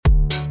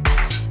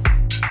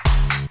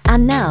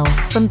And now,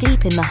 from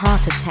deep in the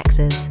heart of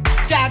Texas,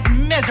 That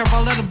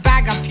miserable little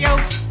bag of puke.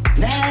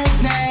 Nag,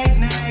 nag,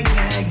 nag,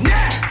 nag,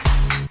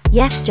 nag.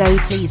 yes, Joey,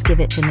 please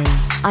give it to me.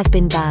 I've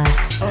been bad.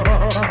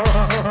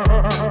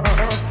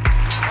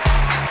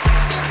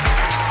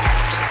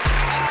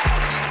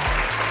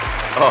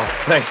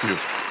 Oh, thank you.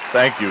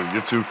 Thank you.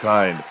 You're too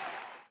kind.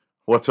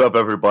 What's up,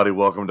 everybody?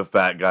 Welcome to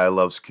Fat Guy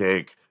Loves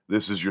Cake.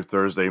 This is your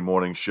Thursday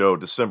morning show,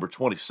 December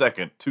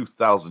 22nd,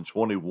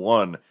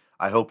 2021.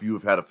 I hope you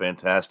have had a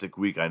fantastic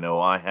week. I know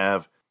I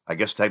have. I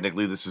guess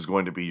technically this is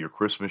going to be your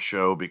Christmas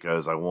show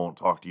because I won't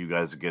talk to you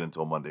guys again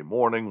until Monday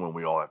morning when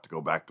we all have to go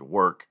back to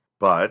work.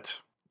 But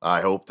I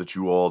hope that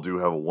you all do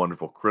have a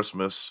wonderful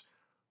Christmas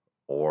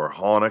or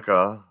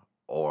Hanukkah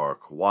or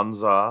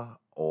Kwanzaa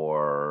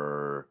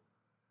or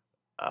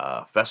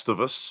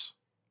Festivus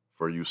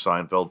for you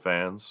Seinfeld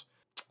fans.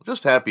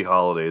 Just happy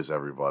holidays,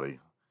 everybody.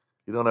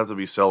 You don't have to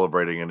be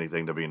celebrating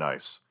anything to be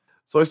nice.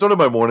 So I started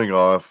my morning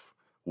off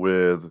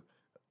with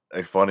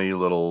a funny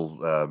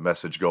little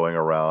message going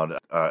around.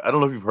 I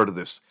don't know if you've heard of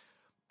this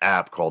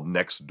app called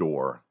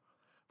Nextdoor.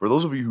 For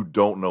those of you who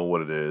don't know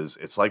what it is,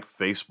 it's like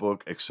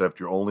Facebook, except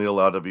you're only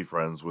allowed to be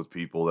friends with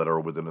people that are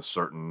within a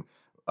certain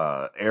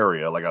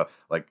area. Like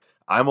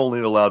I'm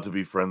only allowed to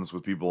be friends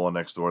with people on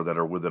Nextdoor that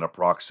are within a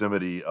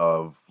proximity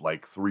of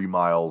like 3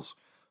 miles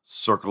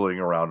circling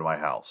around my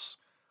house.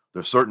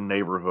 There's certain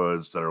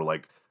neighborhoods that are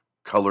like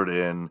colored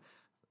in,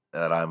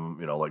 and I'm,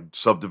 like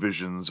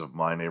subdivisions of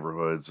my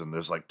neighborhoods, and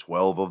there's like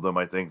 12 of them,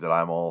 I think, that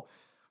I'm all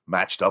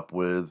matched up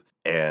with,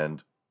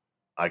 and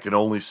I can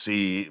only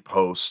see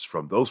posts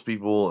from those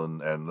people,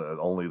 and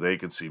only they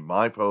can see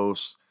my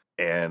posts.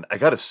 And I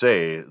gotta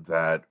say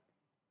that,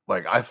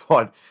 like, I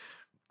thought,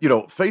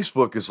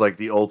 Facebook is like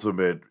the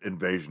ultimate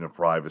invasion of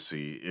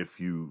privacy if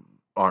you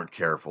aren't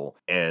careful.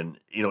 And,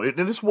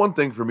 and it's one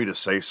thing for me to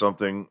say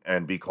something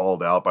and be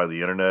called out by the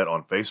internet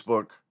on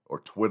Facebook or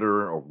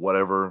Twitter or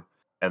whatever,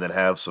 and then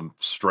have some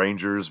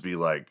strangers be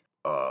like,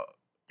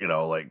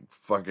 like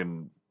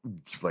fucking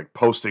like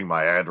posting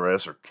my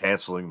address or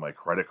canceling my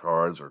credit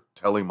cards or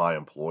telling my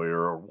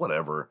employer or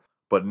whatever.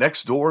 But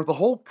Nextdoor, the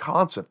whole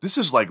concept, this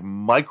is like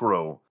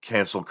micro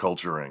cancel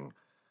culturing,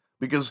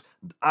 because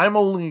I'm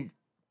only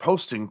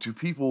posting to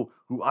people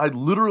who I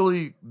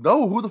literally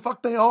know who the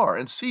fuck they are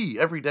and see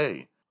every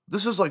day.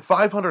 This is like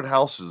 500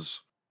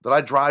 houses that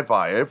I drive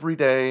by every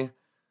day,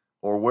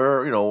 or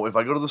where, if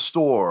I go to the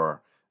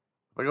store,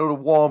 if I go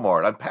to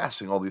Walmart, I'm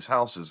passing all these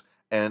houses,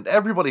 and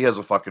everybody has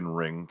a fucking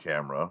Ring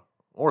camera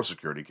or a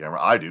security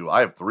camera. I do.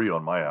 I have 3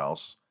 on my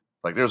house.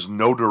 Like, there's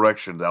no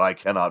direction that I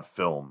cannot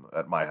film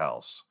at my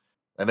house.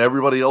 And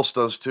everybody else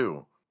does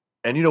too.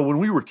 And, when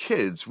we were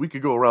kids, we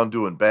could go around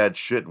doing bad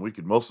shit, and we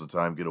could most of the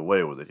time get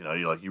away with it.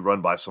 You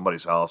run by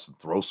somebody's house and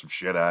throw some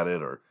shit at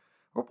it or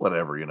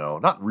whatever,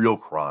 not real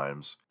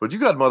crimes. But you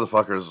got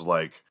motherfuckers,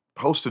 like,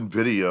 posting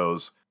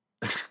videos,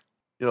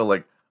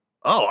 like,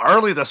 oh,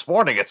 early this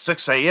morning at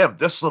 6 a.m.,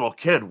 this little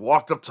kid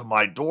walked up to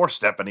my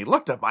doorstep and he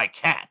looked at my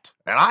cat.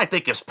 And I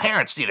think his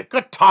parents need a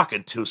good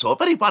talking to, so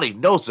if anybody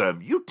knows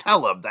him, you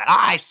tell him that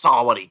I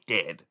saw what he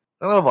did.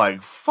 And I'm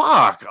like,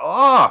 fuck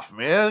off,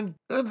 man.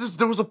 There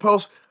was a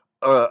post,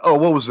 what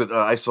was it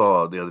I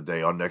saw the other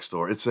day on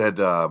Nextdoor? It said,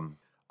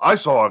 I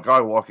saw a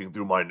guy walking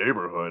through my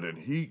neighborhood and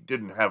he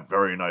didn't have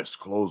very nice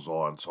clothes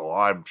on, so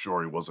I'm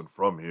sure he wasn't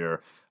from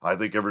here. I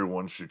think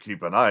everyone should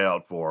keep an eye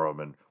out for him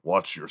and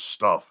watch your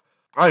stuff.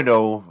 I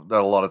know that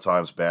a lot of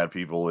times bad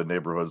people in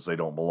neighborhoods they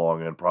don't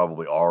belong in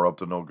probably are up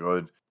to no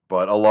good,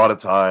 but a lot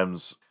of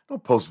times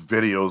don't post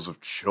videos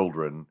of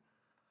children.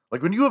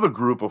 Like, when you have a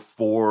group of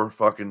 4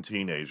 fucking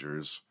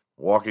teenagers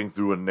walking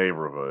through a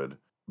neighborhood,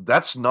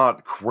 that's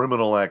not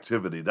criminal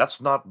activity.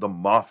 That's not the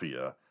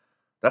mafia.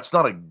 That's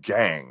not a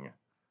gang.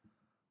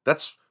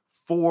 That's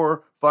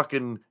 4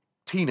 fucking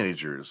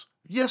teenagers.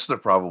 Yes, they're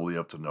probably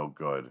up to no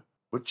good,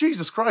 but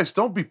Jesus Christ,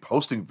 don't be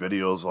posting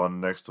videos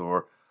on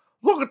Nextdoor.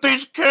 Look at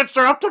these kids,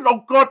 they're up to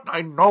no good,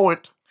 I know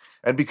it.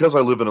 And because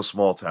I live in a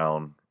small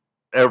town,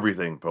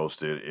 everything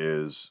posted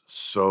is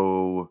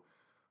so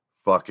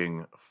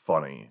fucking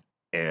funny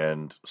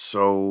and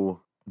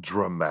so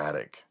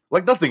dramatic.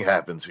 Like, nothing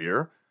happens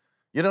here,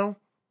 I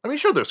mean,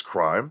 sure, there's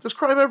crime. There's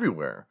crime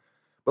everywhere.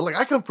 But, like,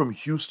 I come from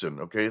Houston,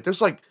 okay?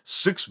 There's like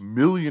 6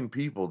 million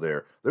people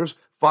there. There's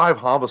 5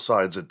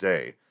 homicides a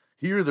day.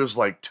 Here, there's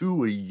like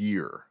 2 a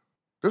year.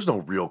 There's no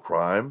real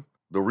crime.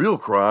 The real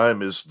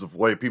crime is the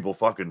way people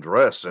fucking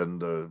dress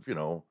and,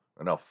 and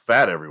how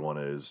fat everyone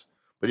is.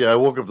 But yeah, I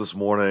woke up this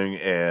morning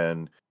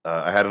and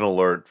I had an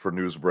alert for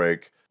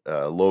Newsbreak,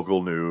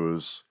 local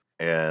news,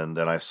 and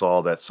then I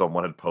saw that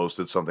someone had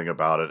posted something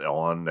about it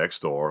on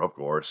Nextdoor, of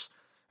course,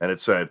 and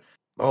it said,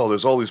 oh,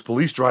 there's all these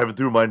police driving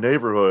through my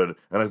neighborhood,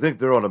 and I think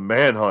they're on a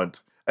manhunt.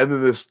 And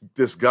then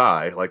this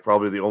guy, like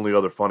probably the only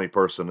other funny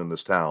person in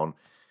this town,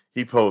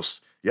 he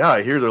posts, yeah,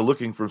 I hear they're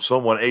looking for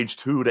someone age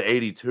 2 to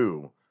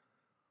 82.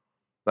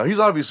 Now, he's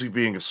obviously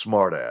being a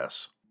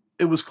smartass.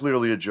 It was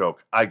clearly a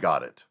joke. I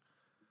got it.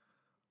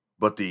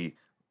 But the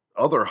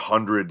other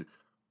 100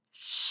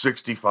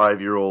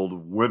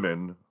 65-year-old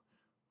women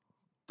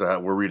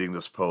that were reading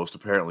this post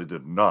apparently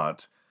did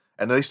not.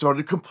 And they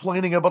started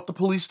complaining about the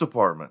police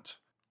department.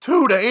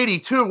 2 to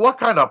 82, what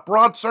kind of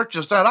broad search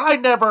is that? I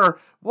never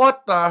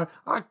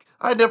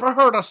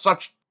heard of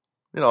such,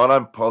 and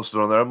I'm posting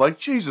on there, I'm like,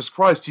 Jesus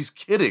Christ, he's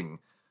kidding.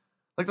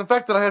 Like, the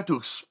fact that I have to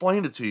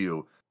explain it to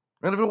you,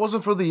 and if it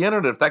wasn't for the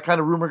internet, if that kind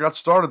of rumor got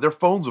started, their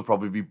phones would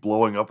probably be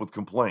blowing up with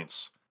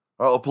complaints.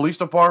 A police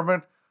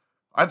department?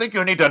 I think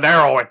you need to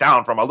narrow it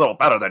down from a little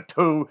better than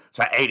 2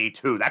 to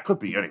 82. That could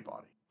be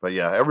anybody. But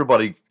yeah,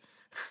 everybody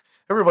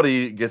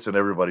gets in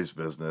everybody's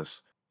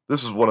business.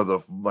 This is one of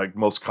the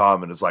most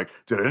common. It's like,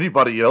 did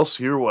anybody else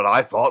hear what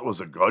I thought was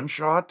a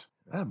gunshot?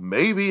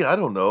 Maybe, I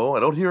don't know. I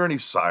don't hear any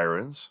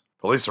sirens.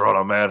 Police are on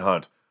a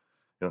manhunt.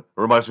 It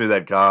reminds me of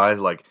that guy,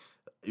 you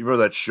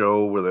remember that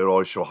show where they'd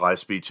always show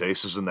high-speed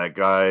chases, and that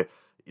guy,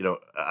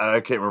 I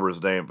can't remember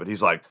his name, but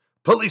he's like,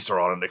 police are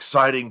on an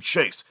exciting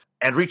chase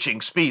and reaching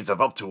speeds of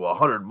up to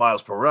 100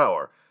 miles per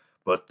hour.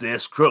 But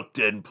this crook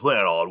didn't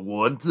plan on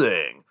one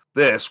thing.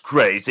 This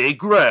crazy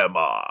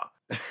grandma.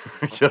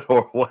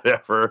 Or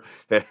whatever.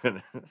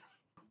 And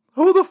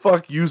who the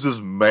fuck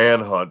uses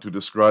manhunt to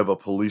describe a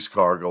police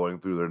car going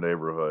through their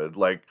neighborhood?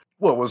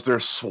 What was there,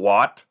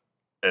 SWAT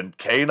and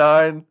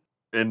K9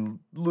 in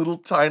little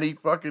tiny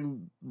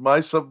fucking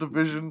my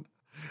subdivision?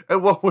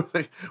 And what were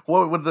they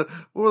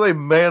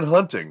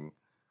manhunting?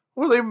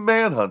 What were they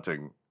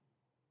manhunting?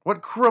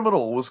 What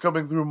criminal was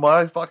coming through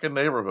my fucking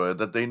neighborhood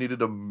that they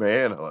needed a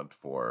manhunt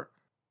for?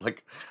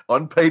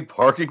 Unpaid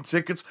parking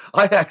tickets?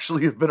 I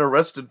actually have been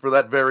arrested for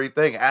that very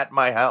thing at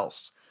my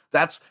house.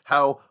 That's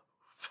how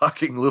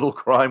fucking little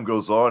crime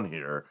goes on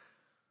here.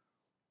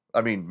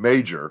 I mean,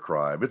 major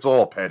crime. It's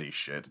all petty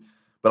shit.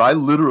 But I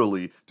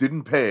literally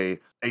didn't pay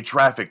a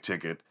traffic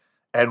ticket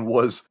and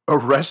was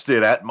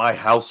arrested at my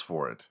house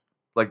for it.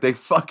 They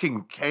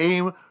fucking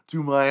came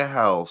to my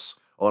house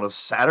on a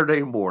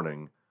Saturday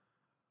morning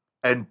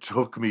and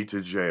took me to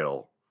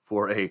jail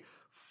for a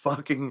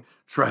fucking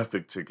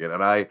traffic ticket,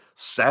 and I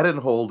sat in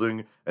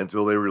holding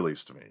until they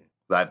released me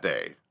that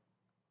day.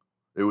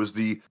 It was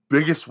the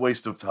biggest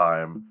waste of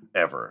time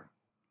ever.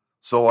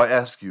 So I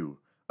ask you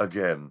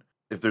again,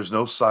 if there's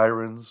no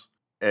sirens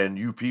and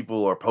you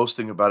people are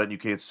posting about it and you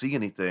can't see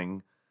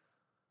anything,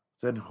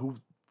 then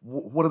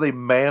what are they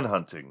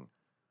manhunting?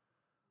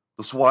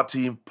 The SWAT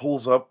team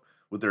pulls up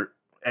with their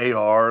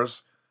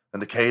ARs and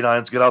the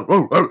K9s get out.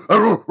 Whoa, whoa,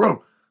 whoa,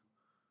 whoa.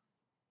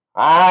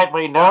 All right,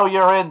 we know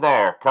you're in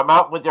there. Come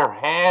out with your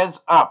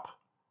hands up.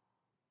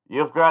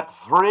 You've got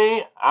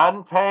 3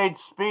 unpaid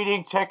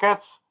speeding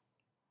tickets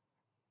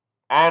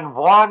and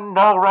 1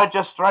 no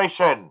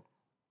registration.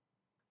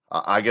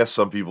 I guess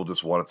some people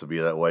just want it to be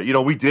that way.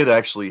 We did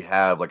actually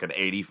have an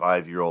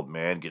 85-year-old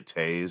man get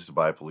tased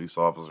by a police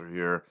officer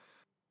here.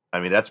 I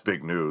mean, that's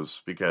big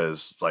news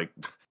because,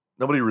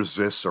 nobody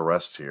resists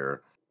arrest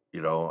here.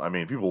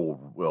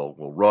 People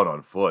will run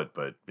on foot,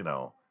 but,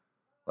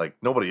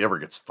 nobody ever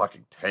gets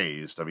fucking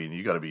tased. I mean,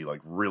 you got to be,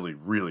 really,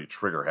 really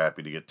trigger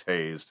happy to get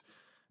tased.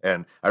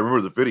 And I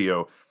remember the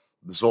video,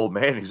 this old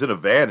man, he's in a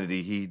van, and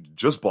he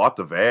just bought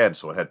the van,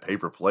 so it had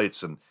paper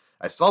plates, and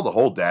I saw the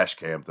whole dash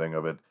cam thing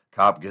of it.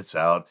 Cop gets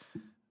out,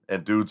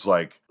 and dude's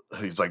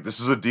he's like,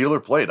 this is a dealer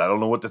plate. I don't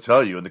know what to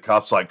tell you. And the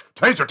cop's like,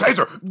 taser,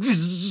 taser.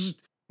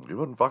 He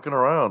wasn't fucking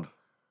around.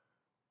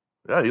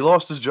 Yeah, he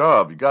lost his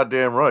job. You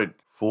goddamn right.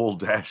 Full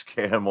dash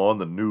cam on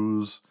the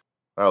news.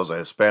 That was a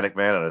Hispanic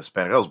man and a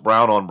Hispanic. That was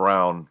brown on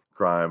brown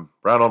crime.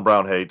 Brown on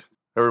brown hate.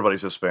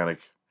 Everybody's Hispanic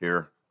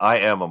here. I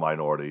am a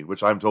minority,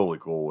 which I'm totally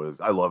cool with.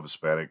 I love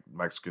Hispanic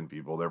Mexican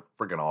people. They're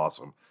freaking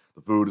awesome.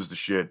 The food is the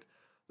shit.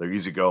 They're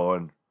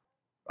easygoing.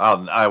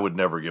 I would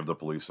never give the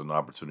police an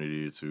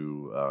opportunity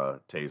to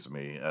tase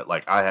me.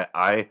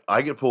 I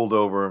get pulled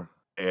over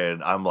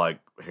and I'm like,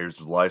 here's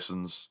the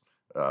license.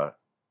 I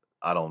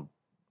don't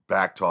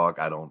backtalk.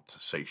 I don't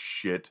say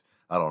shit.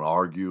 I don't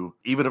argue.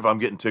 Even if I'm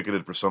getting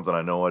ticketed for something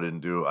I know I didn't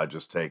do, I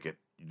just take it.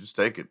 You just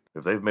take it.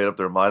 If they've made up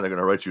their mind they're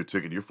going to write you a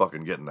ticket, you're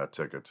fucking getting that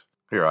ticket.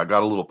 Here, I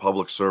got a little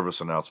public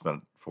service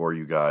announcement for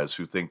you guys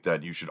who think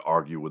that you should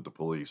argue with the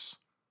police.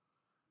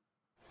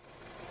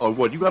 Oh,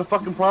 what, you got a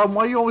fucking problem?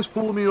 Why are you always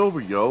pulling me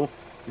over, yo?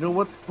 You know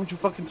what? Why don't you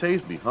fucking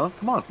tase me, huh?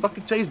 Come on,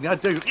 fucking tase me. I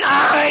dare you.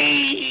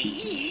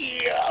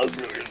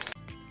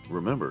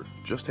 Remember,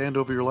 just hand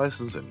over your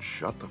license and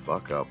shut the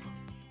fuck up.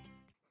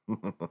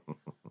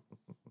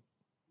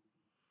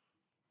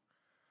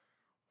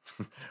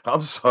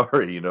 I'm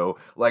sorry,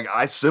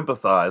 I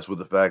sympathize with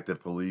the fact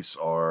that police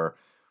are,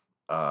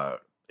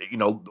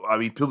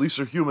 police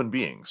are human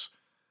beings,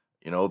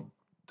 and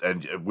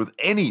with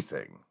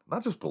anything,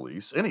 not just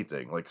police,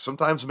 anything.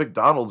 Sometimes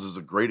McDonald's is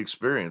a great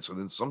experience, and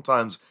then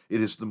sometimes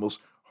it is the most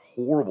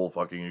horrible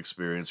fucking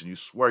experience, and you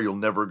swear you'll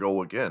never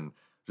go again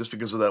just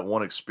because of that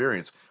one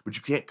experience. But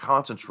you can't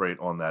concentrate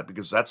on that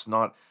because that's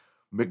not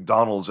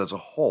McDonald's as a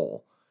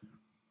whole.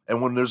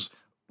 And when there's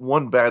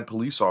one bad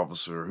police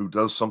officer who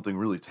does something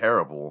really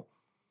terrible,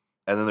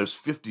 and then there's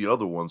 50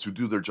 other ones who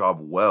do their job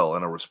well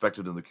and are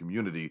respected in the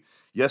community,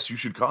 yes, you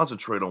should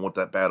concentrate on what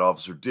that bad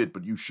officer did,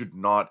 but you should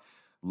not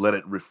let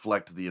it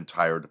reflect the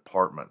entire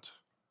department.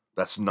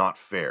 That's not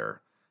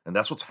fair. And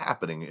that's what's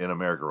happening in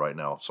America right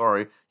now.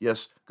 Sorry,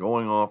 yes,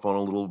 going off on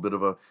a little bit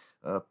of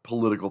a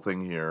political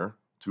thing here.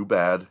 Too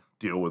bad.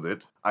 Deal with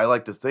it. I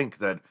like to think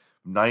that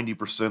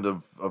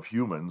 90% of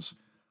humans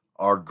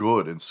are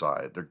good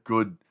inside. They're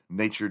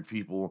good-natured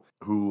people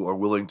who are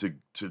willing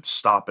to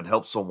stop and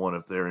help someone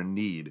if they're in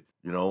need,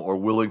 or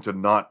willing to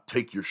not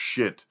take your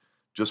shit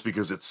just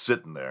because it's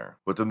sitting there.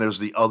 But then there's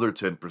the other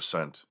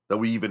 10% that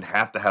we even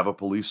have to have a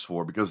police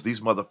for, because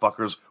these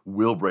motherfuckers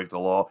will break the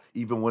law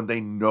even when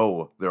they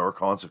know there are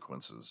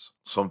consequences.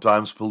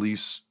 Sometimes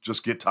police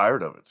just get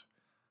tired of it.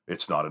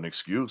 It's not an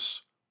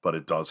excuse, but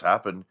it does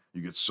happen.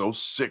 You get so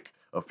sick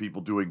of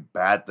people doing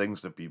bad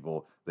things to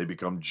people, they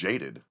become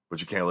jaded.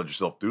 But you can't let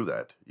yourself do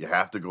that. You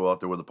have to go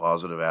out there with a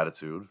positive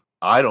attitude.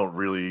 I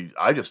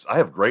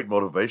have great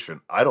motivation.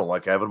 I don't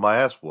like having my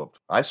ass whooped.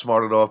 I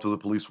smarted off to the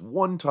police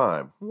one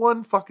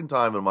fucking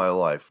time in my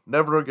life.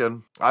 Never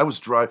again. I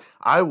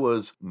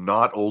was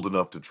not old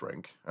enough to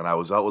drink, and I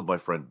was out with my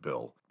friend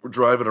Bill. We're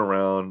driving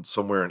around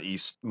somewhere in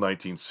East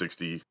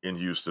 1960 in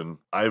Houston.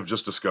 I've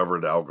just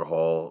discovered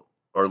alcohol,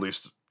 or at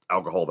least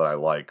alcohol that I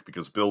like,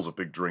 because Bill's a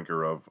big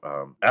drinker of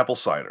apple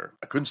cider.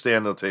 I couldn't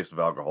stand the taste of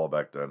alcohol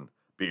back then.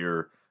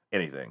 Beer,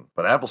 anything.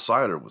 But apple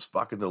cider was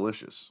fucking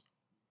delicious.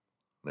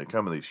 They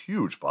come in these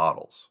huge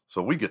bottles.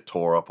 So we get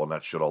tore up on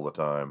that shit all the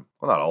time.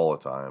 Well, not all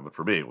the time, but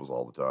for me it was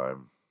all the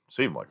time.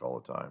 Seemed like all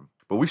the time.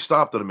 But we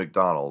stopped at a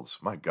McDonald's.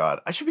 My God,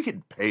 I should be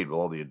getting paid with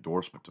all the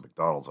endorsement to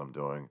McDonald's I'm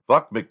doing.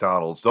 Fuck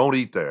McDonald's. Don't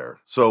eat there.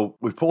 So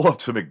we pull up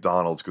to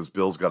McDonald's because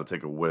Bill's got to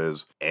take a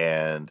whiz.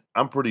 And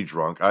I'm pretty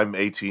drunk. I'm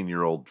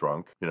 18-year-old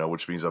drunk,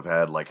 which means I've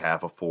had like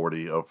half a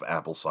 40 of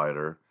apple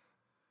cider.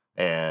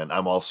 And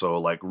I'm also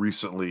like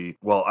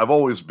I've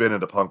always been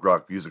into punk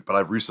rock music, but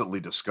I've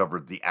recently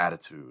discovered the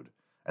attitude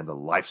and the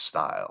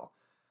lifestyle.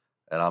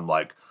 And I'm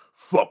like,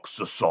 fuck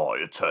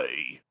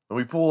society. And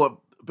we pull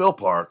up, Bill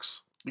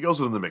parks, he goes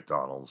into the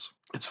McDonald's.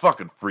 It's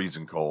fucking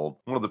freezing cold.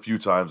 One of the few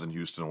times in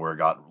Houston where it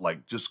got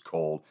like just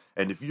cold.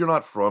 And if you're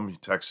not from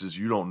Texas,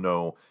 you don't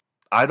know.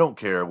 I don't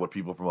care what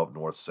people from up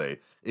north say.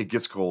 It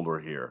gets colder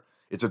here.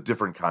 It's a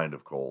different kind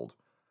of cold.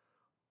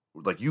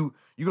 Like you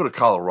go to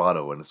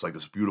Colorado and it's like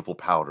this beautiful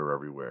powder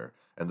everywhere.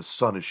 And the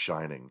sun is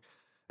shining.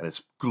 And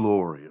it's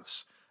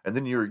glorious. And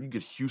then you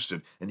get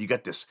Houston, and you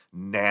got this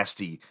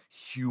nasty,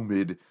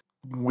 humid,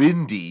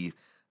 windy,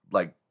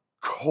 like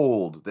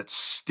cold that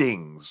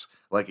stings.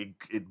 Like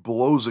it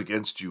blows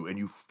against you, and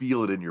you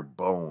feel it in your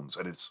bones,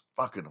 and it's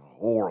fucking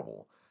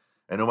horrible.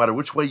 And no matter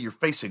which way you're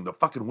facing, the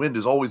fucking wind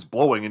is always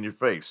blowing in your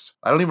face.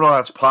 I don't even know how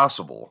that's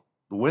possible.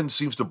 The wind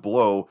seems to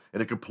blow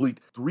in a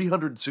complete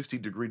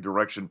 360-degree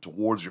direction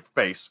towards your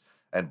face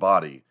and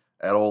body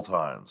at all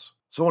times.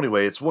 So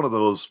anyway, it's one of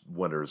those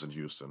winters in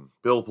Houston.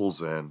 Bill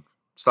pulls in,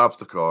 stops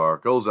the car,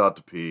 goes out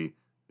to pee,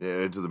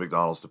 into the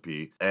McDonald's to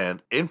pee,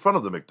 and in front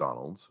of the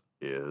McDonald's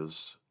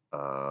is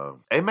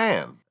a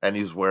man, and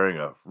he's wearing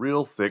a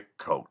real thick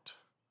coat.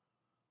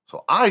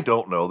 So I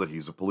don't know that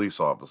he's a police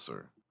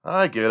officer.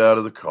 I get out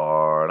of the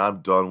car, and I'm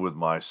done with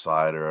my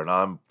cider, and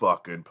I'm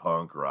fucking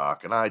punk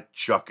rock, and I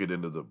chuck it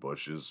into the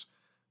bushes.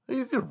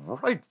 He's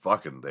right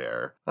fucking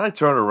there. I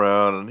turn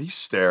around, and he's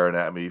staring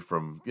at me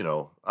from,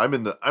 I'm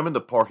in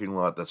the parking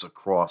lot that's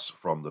across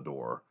from the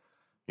door,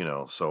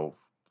 so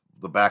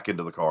the back end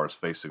of the car is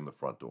facing the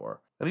front door.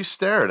 And he's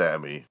staring at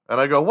me.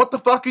 And I go, what the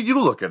fuck are you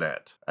looking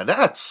at? And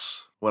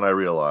that's when I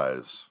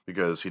realize,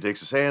 because he takes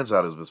his hands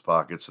out of his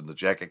pockets and the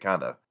jacket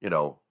kind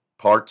of,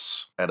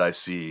 parts. And I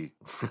see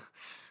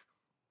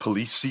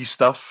police-y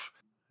stuff.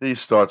 He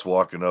starts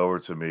walking over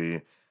to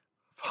me,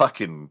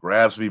 fucking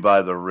grabs me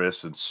by the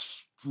wrist and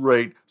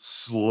straight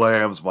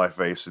slams my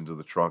face into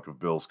the trunk of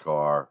Bill's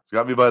car.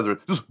 Got me by the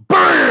wrist, just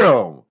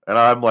BAM! And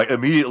I'm like,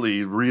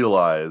 immediately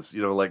realize,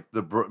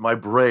 my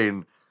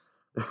brain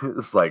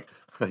it's like,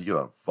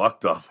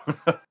 fucked up.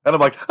 And I'm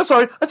like, I'm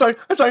sorry.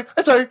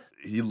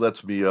 He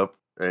lets me up,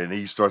 and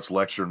he starts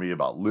lecturing me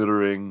about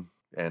littering.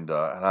 And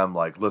I'm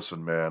like,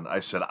 listen, man, I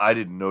said, I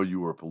didn't know you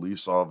were a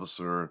police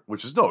officer,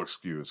 which is no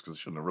excuse, because I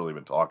shouldn't have really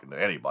been talking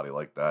to anybody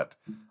like that.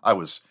 I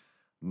was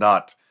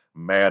not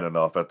man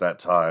enough at that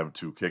time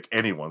to kick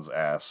anyone's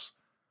ass,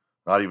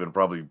 not even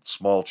probably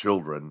small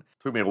children.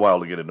 It took me a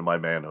while to get into my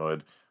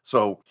manhood.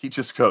 So he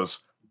just goes,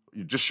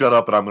 you just shut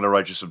up, and I'm going to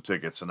write you some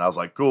tickets. And I was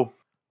like, cool.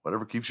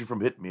 Whatever keeps you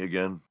from hitting me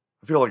again.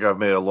 I feel like I've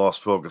made a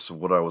lost focus of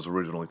what I was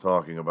originally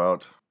talking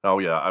about. Oh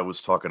yeah, I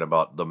was talking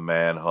about the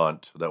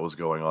manhunt that was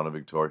going on in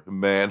Victoria.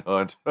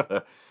 Manhunt.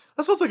 That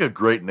sounds like a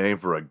great name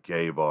for a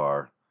gay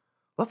bar.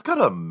 Let's go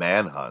to a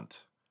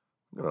manhunt.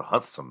 I'm gonna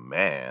hunt some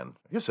man.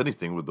 I guess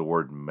anything with the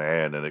word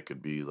man and it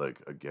could be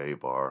like a gay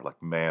bar,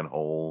 like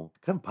manhole.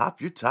 Come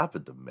pop your top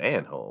at the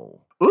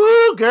manhole.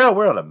 Ooh, girl,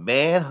 we're on a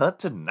manhunt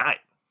tonight.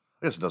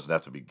 I guess it doesn't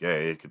have to be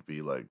gay. It could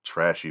be like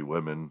trashy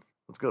women.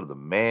 Let's go to the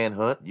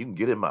manhunt. You can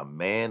get in my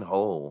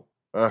manhole.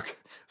 Okay.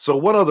 So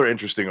one other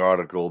interesting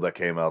article that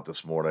came out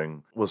this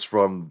morning was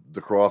from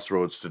the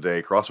Crossroads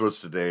Today. Crossroads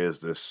Today is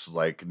this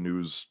like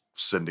news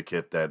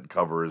syndicate that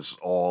covers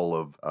all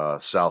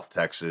of South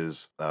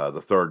Texas,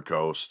 the Third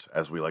Coast,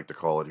 as we like to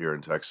call it here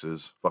in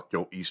Texas. Fuck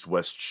your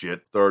East-West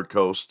shit, Third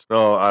Coast.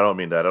 No, I don't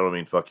mean that. I don't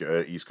mean fuck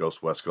your East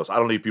Coast, West Coast. I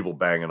don't need people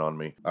banging on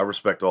me. I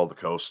respect all the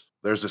coasts.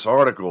 There's this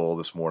article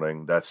this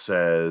morning that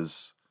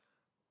says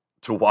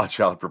to watch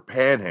out for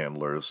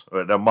panhandlers.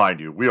 Now, mind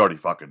you, we already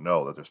fucking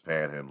know that there's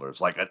panhandlers,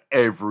 like at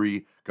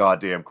every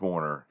goddamn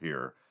corner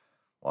here.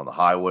 On the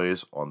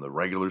highways, on the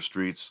regular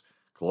streets,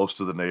 close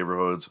to the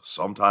neighborhoods,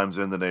 sometimes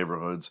in the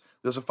neighborhoods,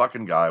 there's a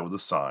fucking guy with a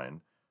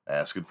sign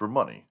asking for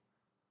money.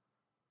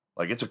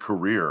 Like, it's a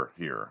career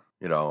here,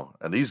 you know,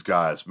 and these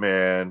guys,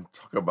 man,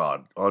 talk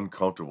about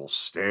uncomfortable,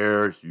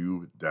 stare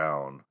you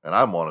down. And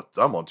I'm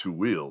on two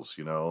wheels,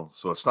 you know,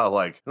 so it's not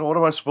like, you know, what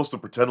am I supposed to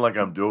pretend like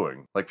I'm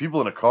doing? Like, people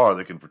in a car,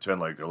 they can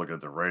pretend like they're looking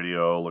at their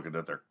radio, looking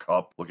at their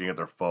cup, looking at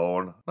their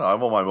phone. No,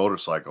 I'm on my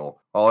motorcycle.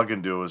 All I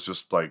can do is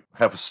just, like,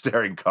 have a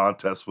staring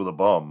contest with a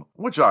bum,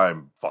 which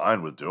I'm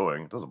fine with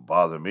doing. It doesn't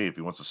bother me if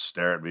he wants to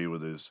stare at me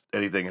with his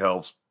anything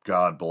helps,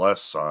 God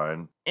bless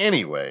sign.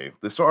 Anyway,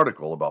 this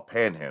article about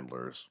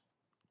panhandlers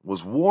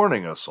was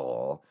warning us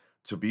all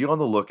to be on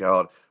the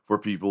lookout for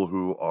people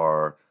who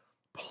are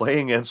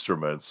playing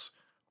instruments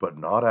but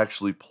not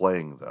actually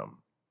playing them.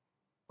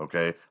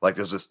 Okay? Like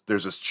there's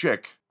this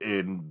chick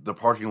in the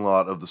parking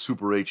lot of the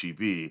Super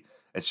HEB,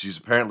 and she's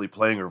apparently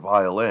playing her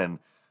violin,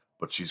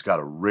 but she's got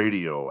a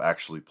radio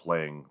actually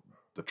playing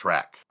the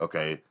track.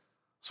 Okay?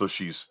 So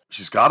she's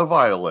got a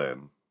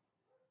violin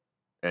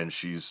and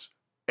she's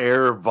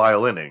air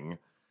violining,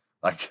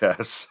 I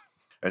guess.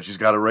 And she's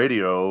got a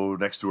radio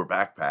next to her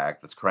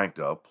backpack that's cranked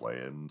up,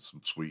 playing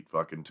some sweet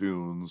fucking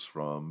tunes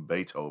from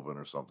Beethoven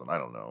or something. I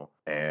don't know.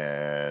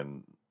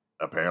 And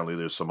apparently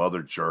there's some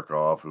other jerk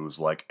off who's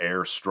like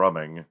air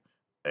strumming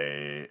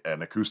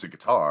an acoustic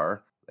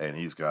guitar, and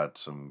he's got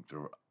some.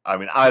 I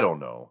mean, I don't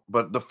know.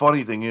 But the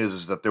funny thing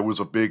is that there was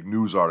a big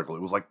news article.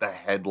 It was like the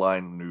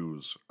headline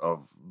news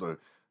of the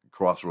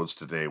Crossroads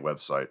Today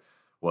website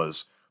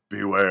was,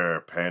 "Beware,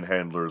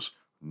 panhandlers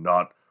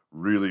not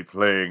really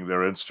playing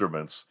their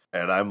instruments."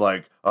 And I'm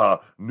like,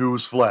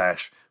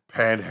 newsflash,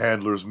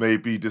 panhandlers may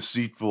be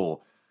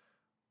deceitful.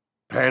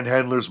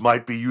 Panhandlers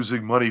might be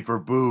using money for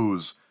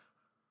booze.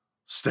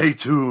 Stay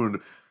tuned.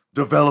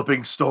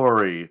 Developing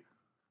story.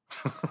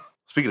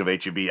 Speaking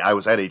of HEB, I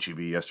was at HEB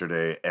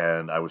yesterday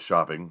and I was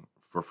shopping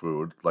for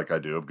food like I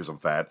do because I'm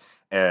fat.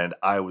 And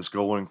I was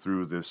going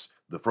through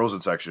the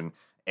frozen section,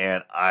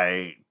 and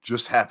I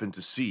just happened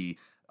to see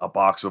a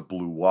box of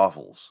blue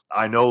waffles.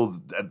 I know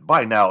that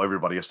by now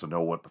everybody has to know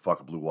what the fuck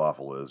a blue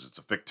waffle is. It's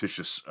a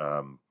fictitious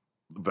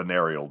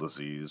venereal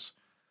disease.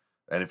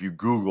 And if you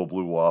Google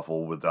blue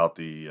waffle without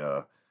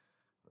the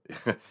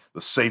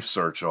the safe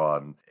search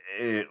on,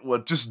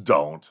 just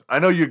don't. I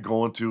know you're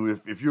going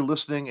to. If you're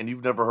listening and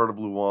you've never heard of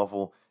blue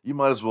waffle, you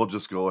might as well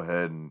just go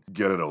ahead and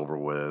get it over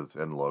with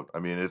and look. I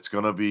mean, it's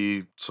going to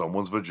be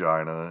someone's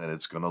vagina, and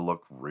it's going to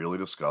look really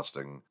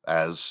disgusting,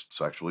 as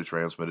sexually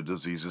transmitted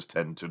diseases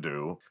tend to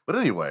do. But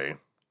anyway,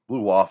 blue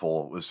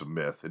waffle is a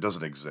myth. It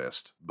doesn't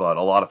exist. But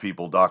a lot of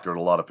people doctored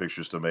a lot of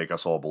pictures to make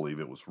us all believe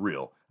it was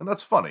real. And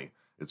that's funny.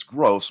 It's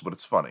gross, but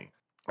it's funny.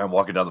 I'm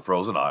walking down the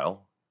frozen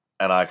aisle,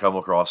 and I come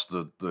across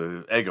the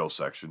Eggo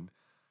section.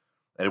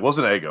 And it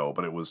wasn't Eggo,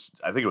 but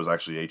I think it was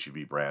actually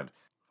HEB brand.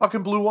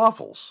 Fucking blue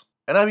waffles.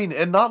 And I mean,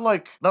 and not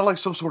like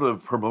some sort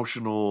of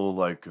promotional,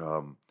 like,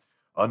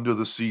 under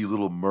the sea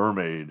Little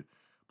Mermaid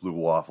blue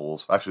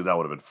waffles. Actually, that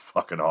would have been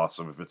fucking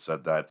awesome if it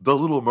said that. The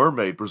Little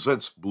Mermaid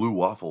presents blue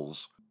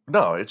waffles.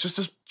 No, it's just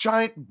this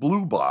giant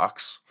blue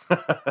box.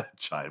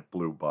 Giant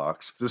blue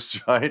box. This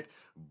giant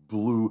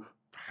blue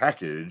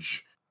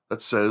package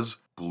that says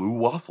blue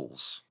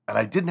waffles. And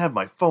I didn't have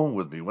my phone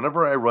with me.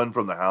 Whenever I run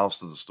from the house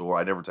to the store,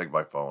 I never take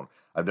my phone.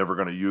 I'm never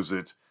going to use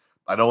it.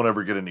 I don't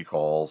ever get any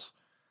calls.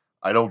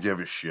 I don't give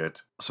a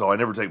shit. So I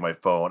never take my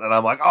phone. And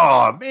I'm like,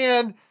 oh,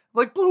 man,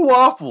 like blue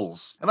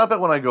waffles. And I bet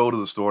when I go to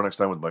the store next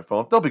time with my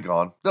phone, they'll be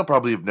gone. They'll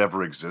probably have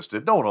never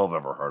existed. No one will have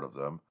ever heard of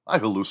them. I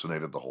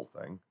hallucinated the whole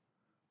thing.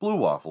 Blue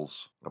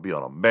waffles. I'll be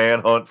on a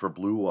manhunt for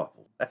blue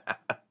waffles.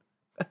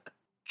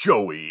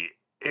 Joey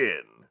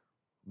in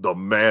the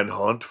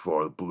manhunt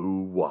for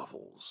blue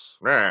waffles.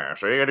 Yeah,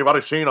 see, anybody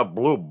seen a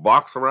blue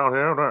box around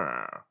here?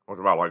 Nah. What's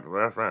about like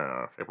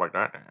this? Shaped like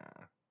that?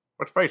 Nah.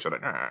 What's facing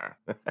it?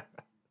 Nah.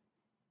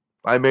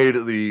 I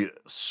made the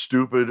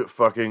stupid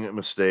fucking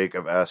mistake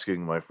of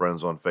asking my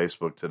friends on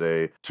Facebook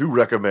today to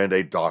recommend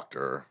a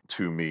doctor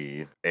to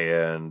me,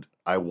 and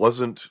I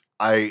wasn't.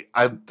 I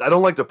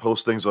don't like to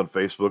post things on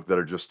Facebook that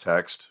are just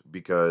text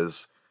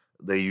because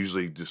they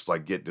usually just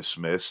like get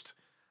dismissed.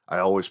 I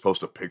always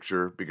post a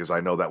picture because I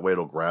know that way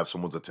it'll grab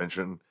someone's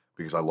attention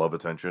because I love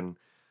attention.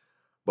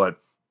 But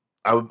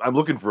I'm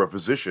looking for a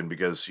physician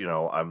because, you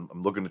know, I'm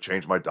looking to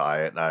change my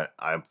diet, and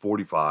I'm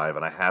 45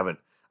 and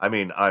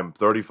I'm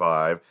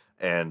 35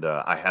 and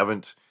I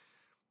haven't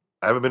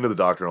been to the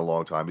doctor in a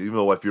long time. Even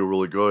though I feel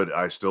really good,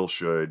 I still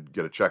should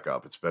get a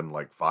checkup. It's been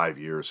like 5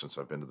 years since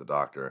I've been to the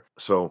doctor.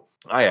 So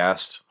I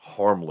asked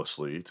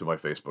harmlessly to my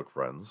Facebook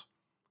friends,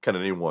 can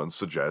anyone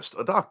suggest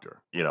a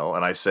doctor? You know,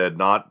 and I said,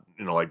 not,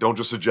 you know, like, don't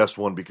just suggest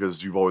one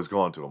because you've always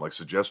gone to him. Like,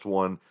 suggest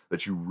one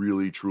that you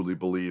really, truly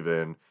believe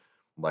in,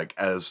 like,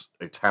 as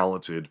a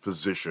talented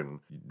physician,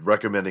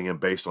 recommending him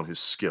based on his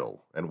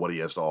skill and what he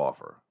has to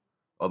offer.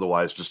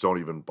 Otherwise, just don't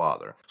even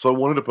bother. So I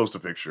wanted to post a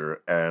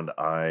picture, and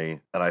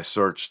I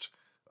searched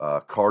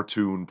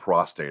cartoon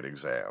prostate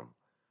exam.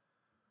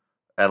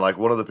 And, like,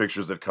 one of the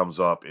pictures that comes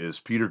up is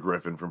Peter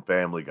Griffin from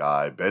Family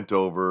Guy bent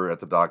over at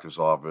the doctor's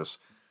office,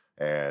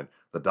 and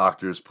the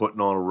doctor's putting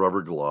on a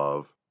rubber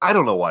glove. I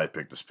don't know why I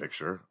picked this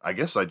picture. I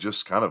guess I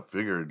just kind of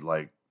figured,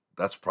 like,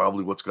 that's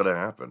probably what's going to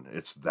happen.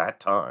 It's that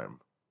time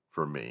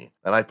for me.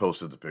 And I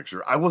posted the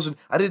picture. I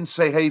didn't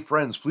say, hey,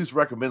 friends, please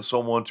recommend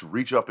someone to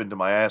reach up into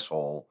my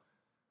asshole.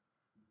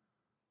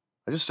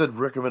 I just said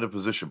recommend a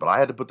physician, but I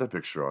had to put that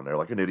picture on there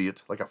like an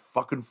idiot, like a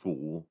fucking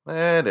fool.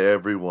 And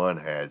everyone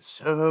had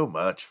so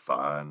much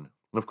fun.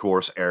 Of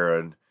course,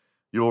 Aaron,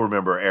 you'll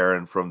remember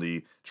Aaron from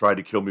the tried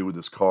to kill me with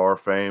his car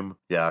fame.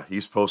 Yeah,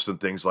 he's posting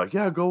things like,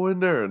 yeah, go in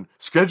there and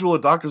schedule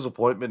a doctor's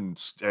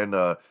appointment, and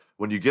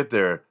when you get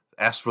there,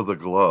 ask for the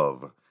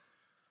glove.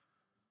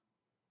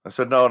 I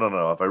said, no.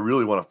 If I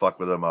really want to fuck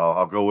with him,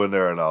 I'll go in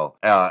there and I'll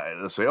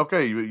say,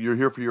 okay, you're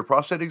here for your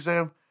prostate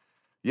exam?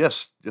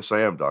 Yes, I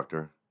am,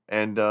 doctor.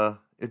 And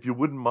if you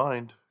wouldn't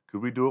mind,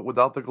 could we do it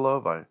without the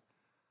glove? I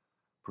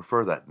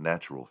prefer that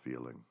natural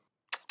feeling.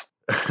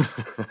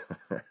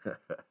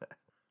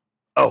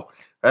 Oh,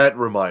 that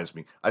reminds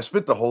me. I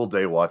spent the whole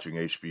day watching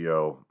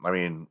HBO. I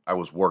mean, I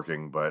was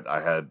working, but I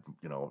had,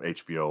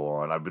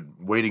 HBO on. I've been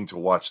waiting to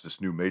watch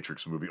this new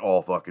Matrix movie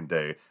all fucking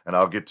day, and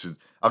I'll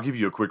give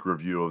you a quick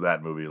review of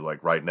that movie,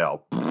 like, right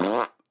now.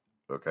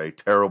 Okay,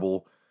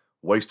 terrible,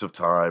 waste of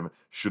time,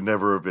 should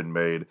never have been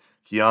made.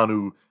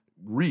 Keanu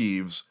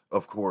Reeves,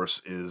 of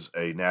course, is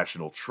a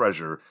national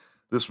treasure.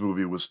 This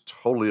movie was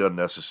totally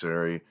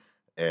unnecessary,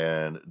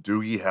 and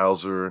Doogie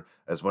Howser,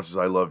 as much as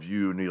I love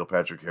you, Neil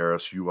Patrick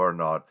Harris, you are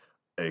not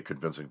a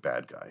convincing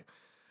bad guy.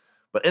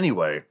 But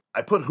anyway,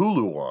 I put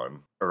Hulu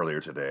on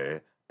earlier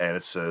today, and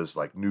it says,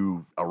 like,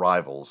 new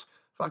arrivals.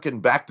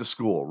 Fucking Back to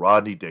School,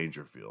 Rodney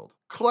Dangerfield.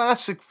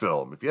 Classic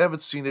film. If you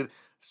haven't seen it,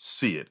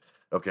 see it.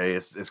 Okay,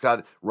 it's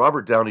got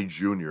Robert Downey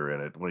Jr. in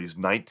it when he's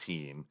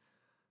 19,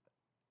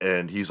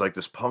 and he's like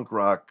this punk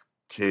rock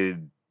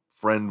kid,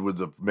 friend with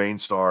the main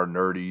star,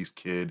 nerdy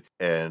kid,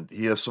 and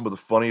he has some of the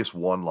funniest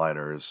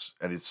one-liners,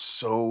 and it's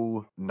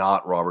so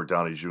not Robert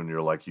Downey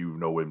Jr. like you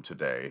know him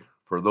today.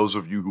 For those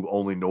of you who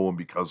only know him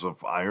because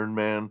of Iron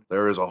Man,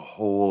 there is a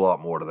whole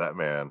lot more to that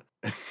man.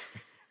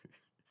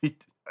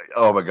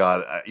 Oh my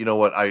God. You know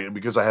what?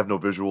 Because I have no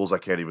visuals, I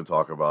can't even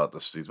talk about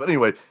this. But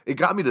anyway, it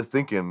got me to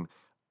thinking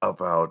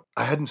about,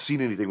 I hadn't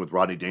seen anything with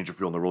Rodney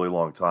Dangerfield in a really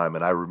long time,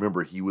 and I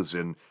remember he was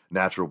in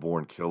Natural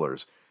Born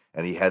Killers,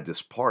 and he had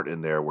this part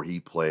in there where he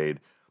played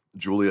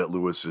Juliette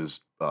Lewis's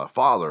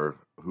father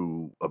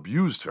who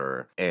abused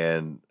her,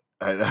 and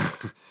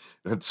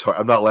sorry,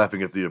 I'm not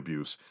laughing at the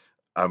abuse.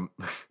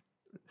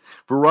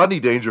 For Rodney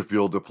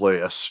Dangerfield to play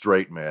a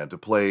straight man, to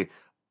play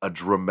a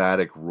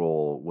dramatic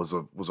role was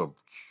a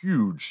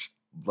huge,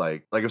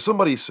 like if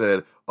somebody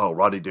said, oh,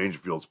 Rodney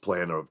Dangerfield's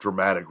playing a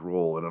dramatic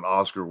role in an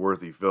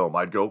Oscar-worthy film,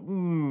 I'd go,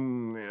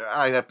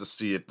 I'd have to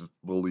see it to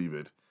believe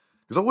it.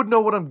 Because I wouldn't know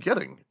what I'm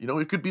getting.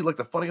 It could be like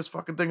the funniest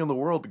fucking thing in the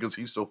world because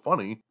he's so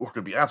funny, or it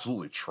could be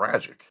absolutely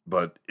tragic.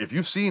 But if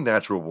you've seen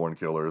Natural Born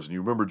Killers, and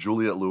you remember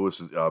Juliette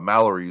Lewis,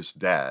 Mallory's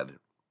dad,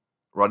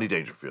 Rodney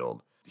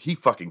Dangerfield, he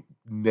fucking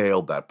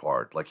nailed that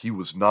part. Like, he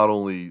was not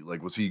only,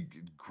 like, was he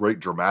great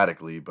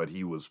dramatically, but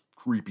he was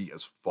creepy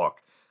as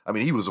fuck. I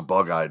mean, he was a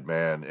bug-eyed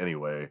man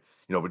anyway,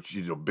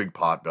 but big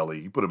pot belly.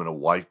 You put him in a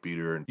wife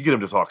beater, and you get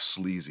him to talk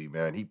sleazy,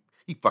 man.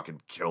 He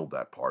fucking killed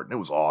that part, and it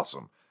was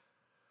awesome.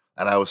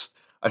 And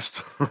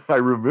I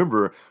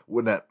remember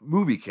when that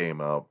movie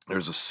came out,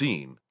 there's a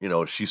scene,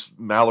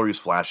 Mallory's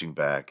flashing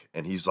back,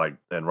 and he's like,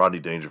 and Rodney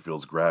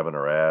Dangerfield's grabbing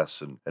her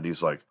ass, and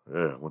he's like,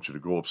 I want you to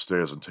go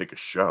upstairs and take a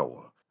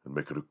shower, and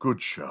make it a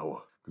good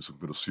shower, because I'm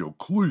going to see how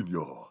clean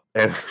you are.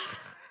 And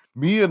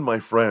me and my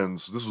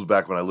friends, this was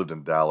back when I lived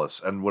in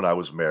Dallas, and when I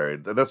was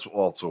married, and that's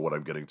also what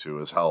I'm getting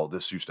to, is how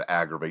this used to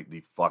aggravate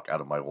the fuck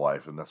out of my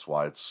wife, and that's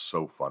why it's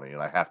so funny,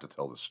 and I have to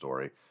tell this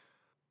story.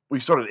 We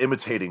started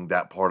imitating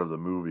that part of the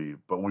movie,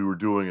 but we were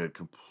doing it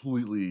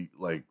completely,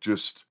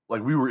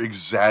 we were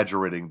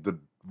exaggerating the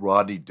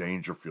Rodney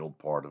Dangerfield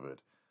part of it.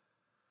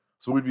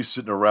 So we'd be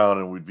sitting around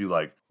and we'd be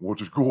like, "Why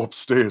don't you go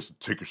upstairs and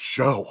take a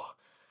shower?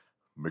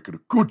 Make it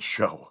a good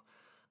shower,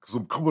 because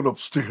I'm coming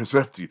upstairs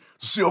after you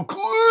to see how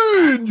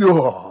clean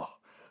you are."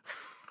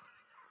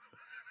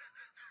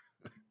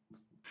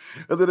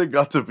 And then it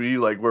got to be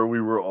like where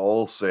we were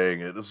all saying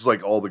it. This is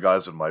like all the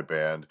guys in my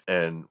band,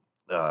 and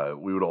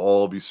we would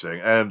all be saying,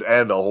 and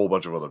a whole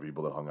bunch of other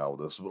people that hung out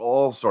with us, we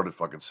all started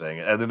fucking saying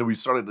it, and then we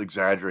started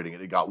exaggerating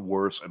it. It got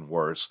worse and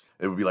worse.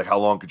 It would be like, how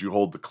long could you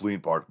hold the clean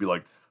part? It'd be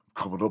like,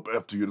 coming up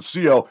after you to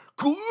see how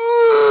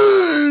clean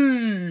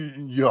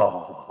you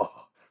are.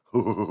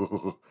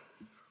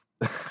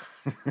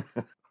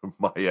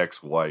 My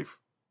ex-wife,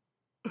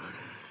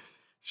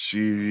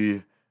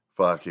 she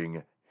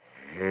fucking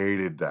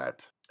hated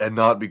that. And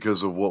not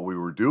because of what we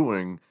were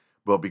doing,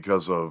 but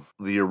because of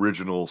the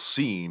original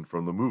scene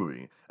from the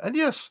movie. And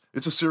yes,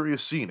 it's a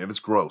serious scene and it's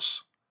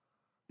gross.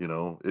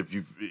 If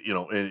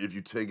if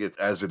you take it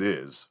as it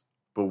is,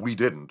 but we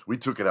didn't. We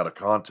took it out of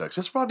context.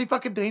 It's Rodney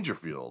fucking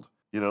Dangerfield.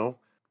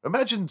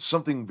 Imagine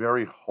something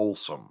very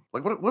wholesome.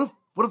 Like what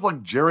if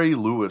like Jerry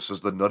Lewis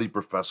as the Nutty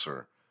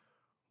Professor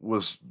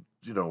was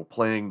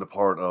playing the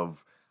part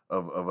of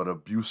an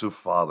abusive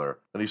father,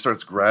 and he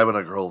starts grabbing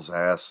a girl's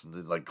ass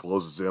and like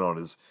closes in on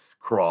his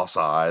cross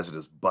eyes and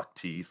his buck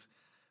teeth,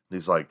 and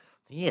he's like,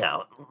 Yeah,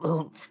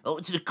 I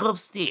want you to go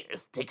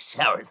upstairs, take a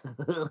shower.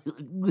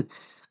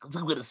 Because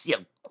I'm going to see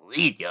how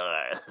clean you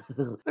are.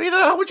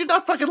 how would you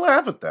not fucking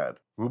laugh at that?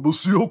 I'm gonna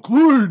see how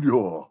clean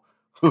you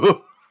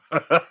are.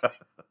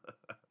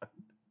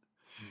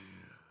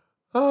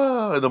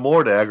 And the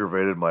more it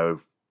aggravated my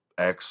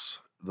ex,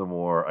 the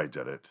more I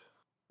did it.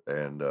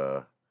 And,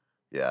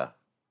 yeah.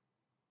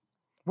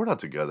 We're not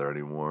together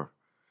anymore.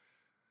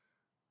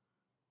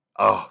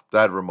 Oh,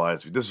 that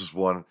reminds me. This is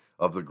one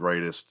of the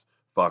greatest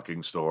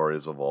fucking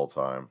stories of all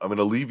time. I'm going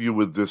to leave you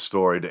with this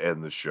story to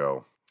end the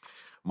show.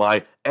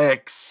 My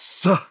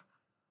ex-wife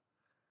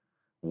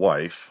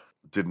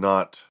did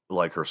not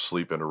like her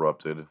sleep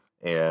interrupted.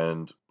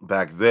 And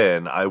back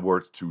then, I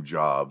worked 2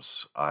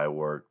 jobs. I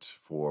worked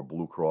for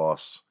Blue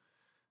Cross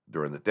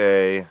during the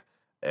day,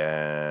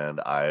 and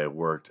I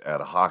worked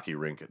at a hockey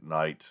rink at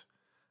night.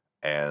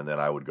 And then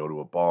I would go to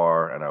a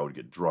bar, and I would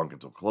get drunk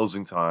until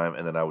closing time,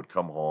 and then I would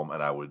come home,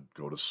 and I would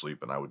go to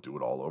sleep, and I would do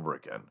it all over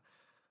again.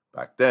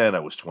 Back then, I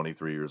was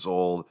 23 years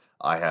old.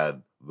 I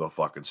had the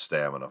fucking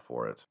stamina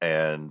for it.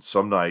 And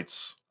some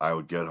nights, I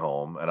would get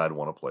home, and I'd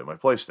want to play my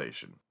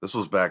PlayStation. This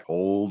was back,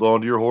 hold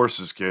on to your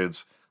horses,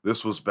 kids.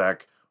 This was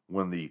back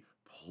when the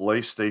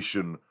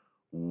PlayStation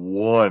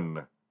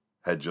 1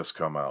 had just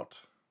come out.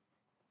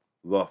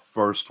 The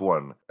first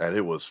one. And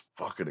it was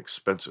fucking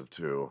expensive,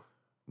 too.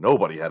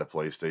 Nobody had a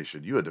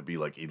PlayStation. You had to be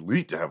like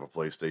elite to have a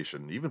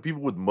PlayStation. Even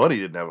people with money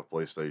didn't have a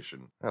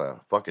PlayStation. I had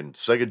a fucking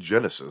Sega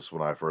Genesis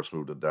when I first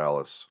moved to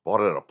Dallas.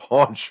 Bought it at a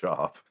pawn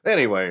shop.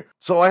 Anyway,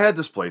 so I had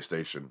this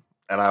PlayStation.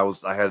 And I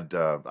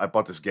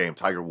bought this game,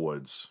 Tiger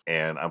Woods,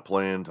 and I'm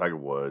playing Tiger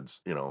Woods.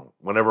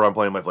 Whenever I'm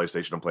playing my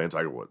PlayStation, I'm playing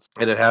Tiger Woods.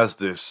 And it has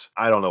this,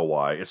 I don't know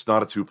why, it's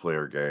not a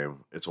 2-player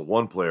game. It's a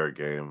 1-player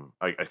game,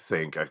 I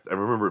think. I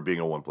remember it being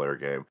a 1-player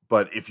game.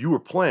 But if you were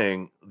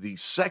playing, the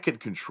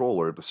second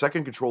controller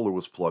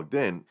was plugged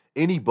in,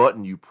 any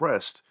button you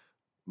pressed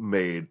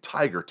made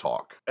Tiger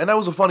talk. And that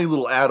was a funny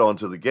little add-on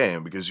to the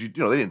game, because they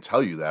didn't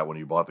tell you that when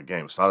you bought the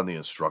game. It's not in the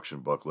instruction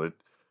booklet.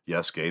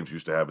 Yes, games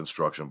used to have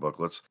instruction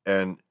booklets.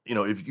 And,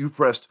 if you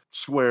pressed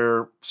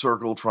square,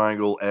 circle,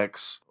 triangle,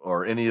 X,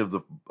 or any of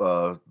the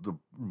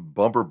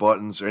bumper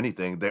buttons or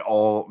anything, they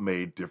all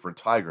made different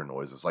Tiger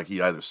noises. Like he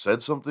either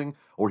said something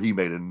or he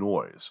made a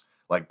noise.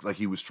 Like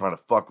he was trying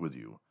to fuck with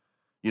you.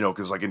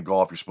 Because like in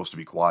golf, you're supposed to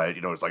be quiet.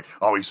 It's like,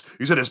 oh, he's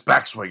in his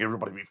backswing.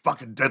 Everybody be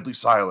fucking deadly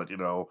silent,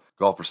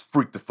 Golfers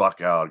freak the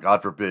fuck out.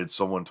 God forbid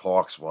someone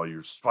talks while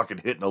you're fucking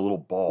hitting a little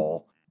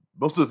ball.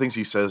 Most of the things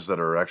he says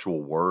that are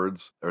actual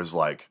words, there's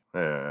like,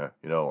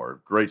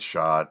 or great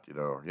shot,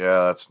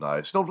 yeah, that's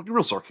nice.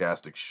 Real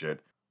sarcastic shit.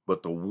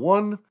 But the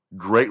one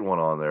great one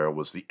on there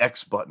was the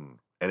X button,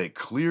 and it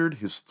cleared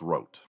his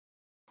throat.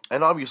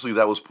 And obviously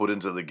that was put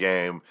into the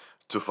game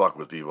to fuck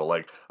with people.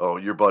 Like, oh,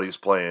 your buddy's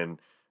playing,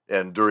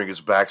 and during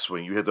his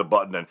backswing, you hit the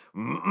button,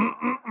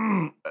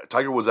 and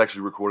Tiger Woods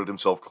actually recorded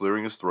himself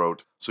clearing his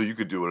throat, so you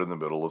could do it in the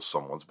middle of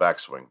someone's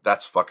backswing.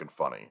 That's fucking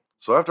funny.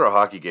 So after a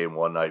hockey game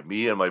one night,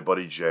 me and my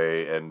buddy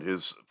Jay and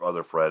his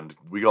other friend,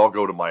 we all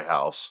go to my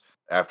house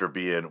after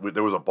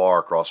there was a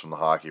bar across from the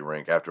hockey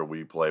rink. After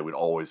we play, we'd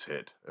always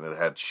hit, and it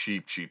had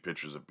cheap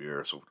pitchers of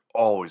beer, so it would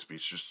always be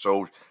just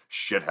so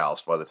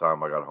shithoused by the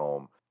time I got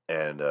home.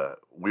 And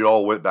we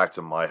all went back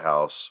to my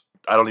house.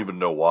 I don't even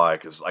know why,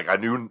 because like I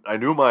knew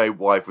my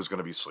wife was going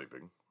to be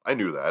sleeping. I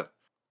knew that.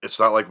 It's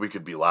not like we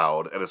could be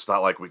loud, and it's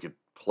not like we could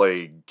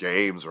play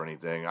games or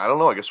anything. I don't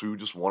know. I guess we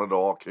just wanted to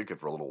all kick it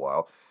for a little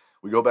while.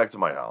 We go back to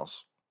my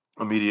house.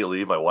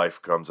 Immediately, my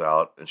wife comes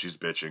out, and she's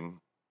bitching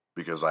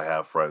because I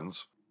have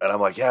friends. And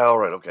I'm like, yeah, all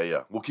right, okay,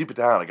 yeah. We'll keep it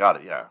down. I got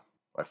it, yeah.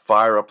 I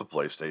fire up the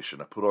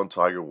PlayStation. I put on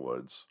Tiger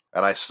Woods.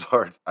 And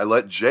I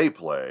let Jay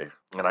play.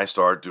 And I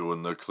start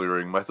doing the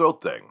clearing my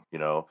throat thing,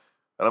 And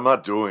I'm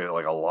not doing it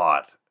like a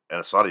lot. And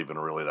it's not even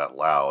really that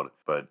loud.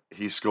 But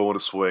he's going to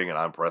swing, and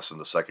I'm pressing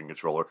the second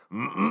controller.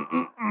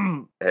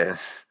 And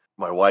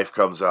my wife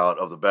comes out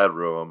of the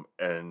bedroom,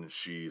 and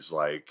she's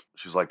like,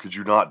 could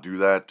you not do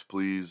that,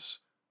 please?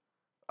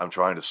 I'm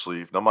trying to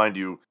sleep. Now, mind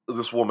you,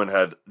 this woman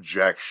had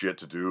jack shit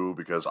to do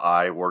because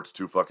I worked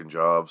 2 fucking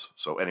jobs.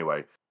 So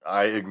anyway,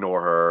 I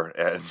ignore her,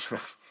 and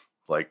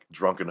like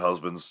drunken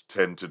husbands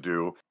tend to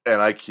do.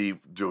 And I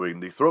keep doing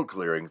the throat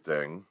clearing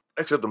thing,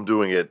 except I'm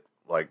doing it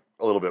like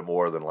a little bit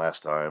more than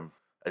last time.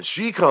 And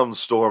she comes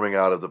storming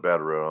out of the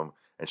bedroom,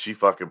 and she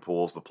fucking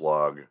pulls the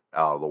plug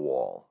out of the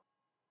wall.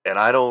 And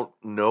I don't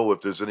know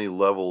if there's any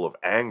level of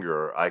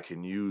anger I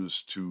can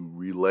use to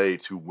relay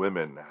to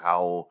women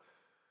how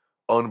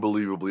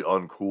unbelievably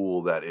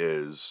uncool that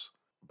is.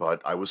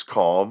 But I was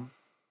calm.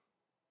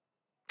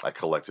 I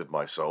collected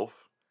myself.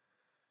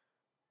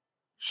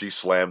 She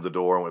slammed the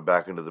door and went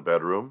back into the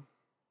bedroom.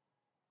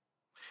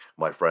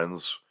 My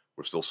friends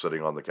were still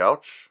sitting on the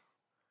couch.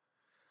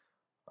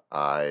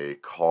 I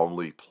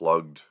calmly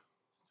plugged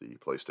the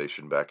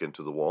PlayStation back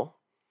into the wall.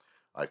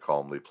 I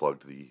calmly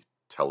plugged the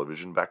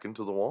television back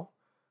into the wall.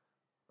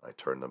 I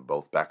turned them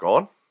both back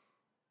on.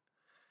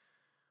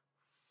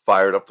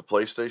 Fired up the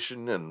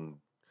PlayStation and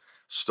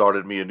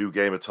started me a new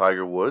game of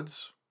Tiger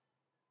Woods.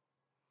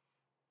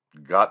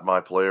 Got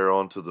my player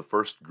onto the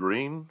first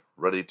green,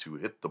 ready to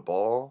hit the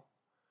ball.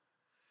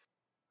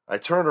 I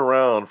turn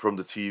around from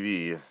the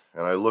TV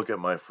and I look at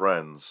my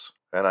friends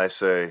and I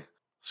say,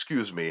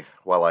 "Excuse me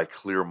while I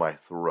clear my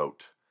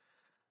throat."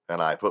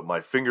 And I put my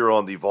finger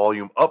on the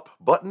volume up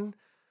button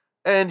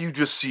and you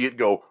just see it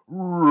go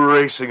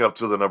racing up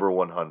to the number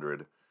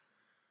 100.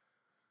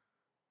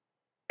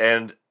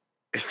 And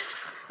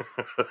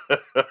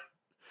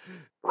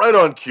right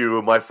on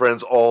cue, my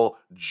friends all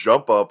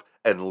jump up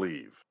and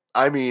leave.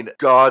 I mean,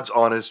 God's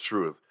honest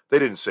truth. They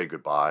didn't say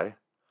goodbye.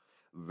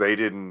 They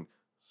didn't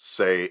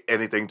say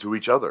anything to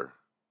each other.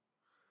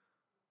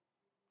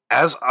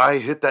 As I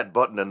hit that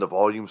button and the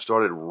volume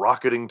started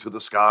rocketing to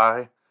the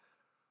sky,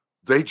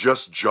 they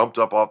just jumped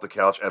up off the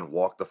couch and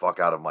walked the fuck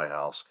out of my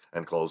house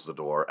and closed the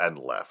door and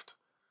left.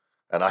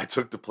 And I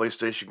took the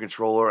PlayStation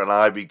controller and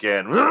I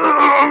began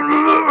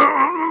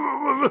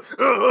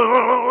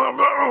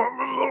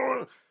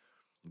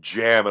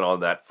jamming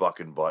on that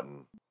fucking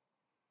button.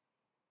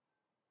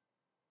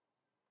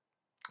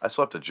 I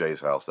slept at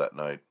Jay's house that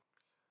night.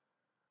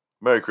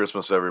 Merry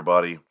Christmas,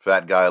 everybody.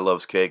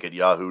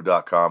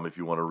 Fatguylovescake@yahoo.com if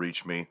you want to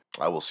reach me.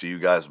 I will see you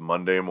guys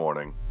Monday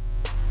morning.